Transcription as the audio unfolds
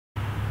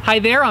Hi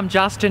there, I'm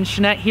Justin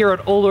Chenette here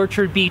at Old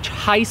Orchard Beach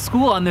High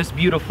School on this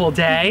beautiful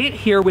day,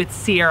 here with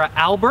Cierra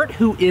Albert,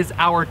 who is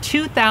our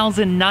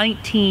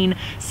 2019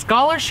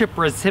 scholarship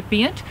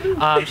recipient.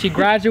 She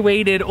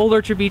graduated Old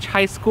Orchard Beach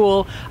High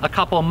School a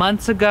couple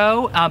months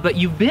ago, but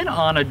you've been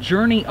on a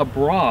journey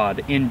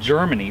abroad in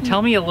Germany.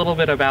 Tell me a little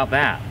bit about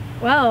that.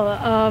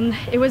 Well,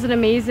 it was an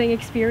amazing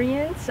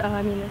experience.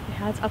 I mean, it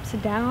has ups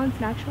and downs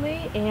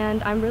naturally,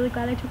 and I'm really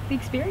glad I took the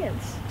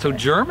experience. So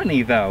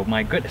Germany though,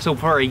 my goodness, so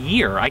for a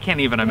year, I can't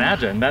even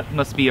imagine. That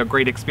must be a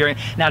great experience.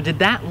 Now, did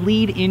that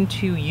lead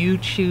into you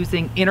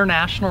choosing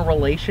international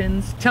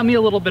relations? Tell me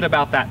a little bit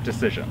about that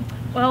decision.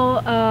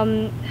 Well,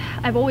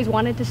 I've always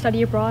wanted to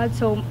study abroad,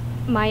 so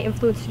my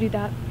influence to do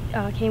that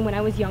came when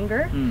I was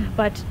younger,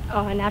 but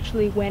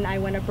naturally when I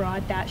went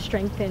abroad, that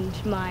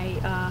strengthened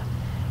my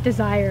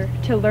desire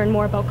to learn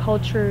more about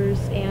cultures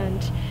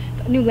and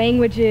new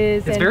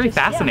languages. It's very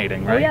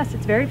fascinating, right? Oh yes,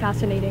 it's very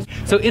fascinating.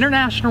 So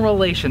international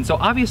relations, so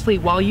obviously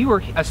while you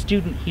were a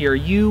student here,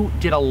 you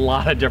did a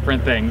lot of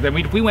different things. And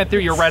if we went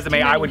through your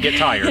resume, I would get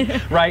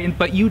tired, right?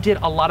 But you did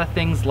a lot of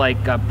things like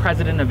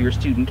president of your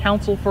student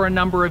council for a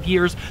number of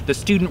years, the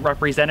student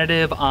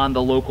representative on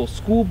the local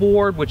school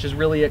board, which is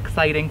really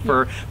exciting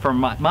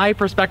from my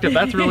perspective.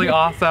 That's really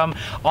awesome.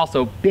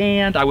 Also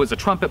band, I was a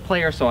trumpet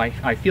player, so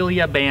I feel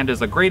ya, band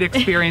is a great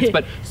experience,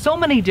 but so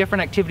many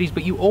different activities,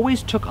 but you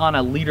always took on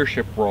a leadership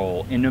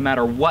role in no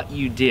matter what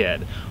you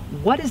did.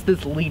 What is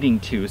this leading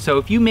to? So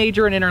if you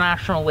major in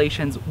international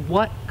relations,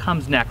 what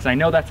comes next? I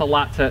know that's a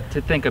lot to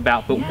think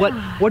about, but what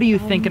are you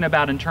thinking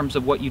about in terms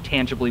of what you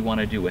tangibly want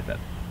to do with it?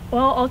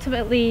 Well,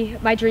 ultimately,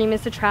 my dream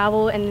is to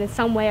travel, and in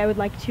some way I would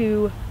like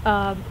to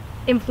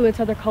influence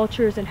other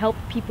cultures and help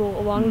people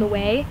along the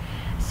way.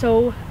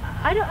 So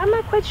I'm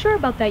not quite sure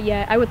about that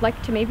yet. I would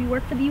like to maybe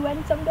work for the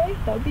UN someday.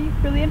 That would be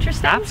really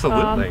interesting.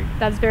 Absolutely.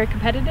 That's very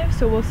competitive,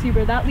 so we'll see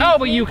where that leads. Oh,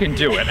 but you can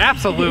do it.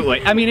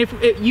 Absolutely. I mean, if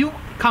you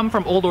come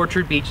from Old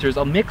Orchard Beach, there's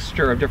a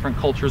mixture of different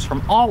cultures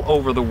from all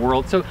over the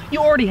world, so you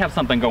already have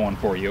something going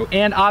for you.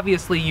 And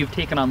obviously you've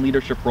taken on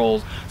leadership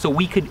roles, so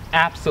we could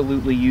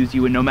absolutely use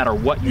you in no matter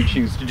what you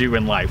choose to do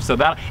in life. So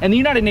that, and the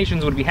United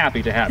Nations would be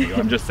happy to have you,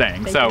 I'm just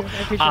saying. So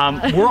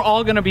we're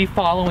all gonna be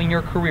following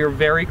your career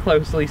very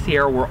closely,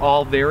 Cierra. We're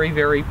all very,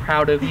 very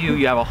proud of you.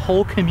 You have a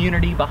whole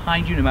community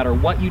behind you no matter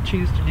what you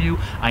choose to do.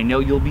 I know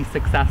you'll be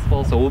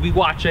successful, so we'll be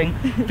watching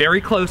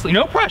very closely.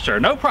 No pressure,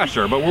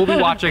 but we'll be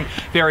watching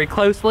very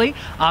closely.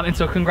 And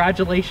so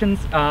congratulations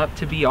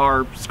to be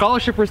our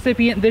scholarship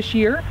recipient this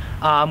year.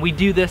 We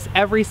do this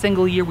every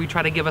single year. We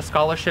try to give a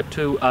scholarship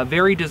to a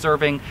very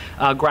deserving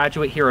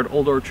graduate here at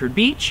Old Orchard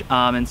Beach.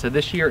 And so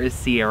this year is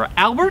Cierra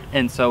Albert.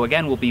 And so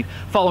again, we'll be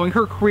following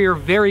her career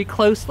very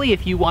closely.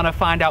 If you want to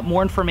find out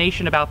more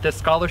information about this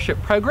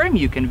scholarship program,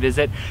 you can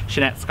visit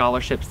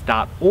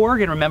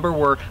ChenetteScholarships.org. And remember,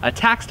 we're a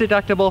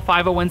tax-deductible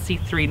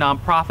 501c3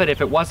 nonprofit. If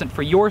it wasn't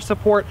for your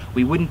support,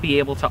 we wouldn't be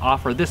able to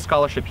offer this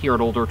scholarship here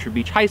at Old Orchard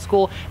Beach High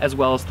School, as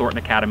well as Thornton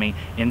Academy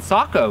in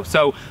Saco.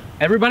 So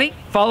everybody,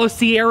 follow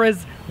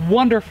Cierra's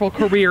wonderful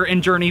career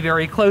and journey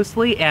very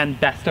closely, and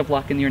best of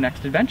luck in your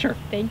next adventure.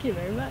 Thank you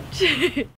very much.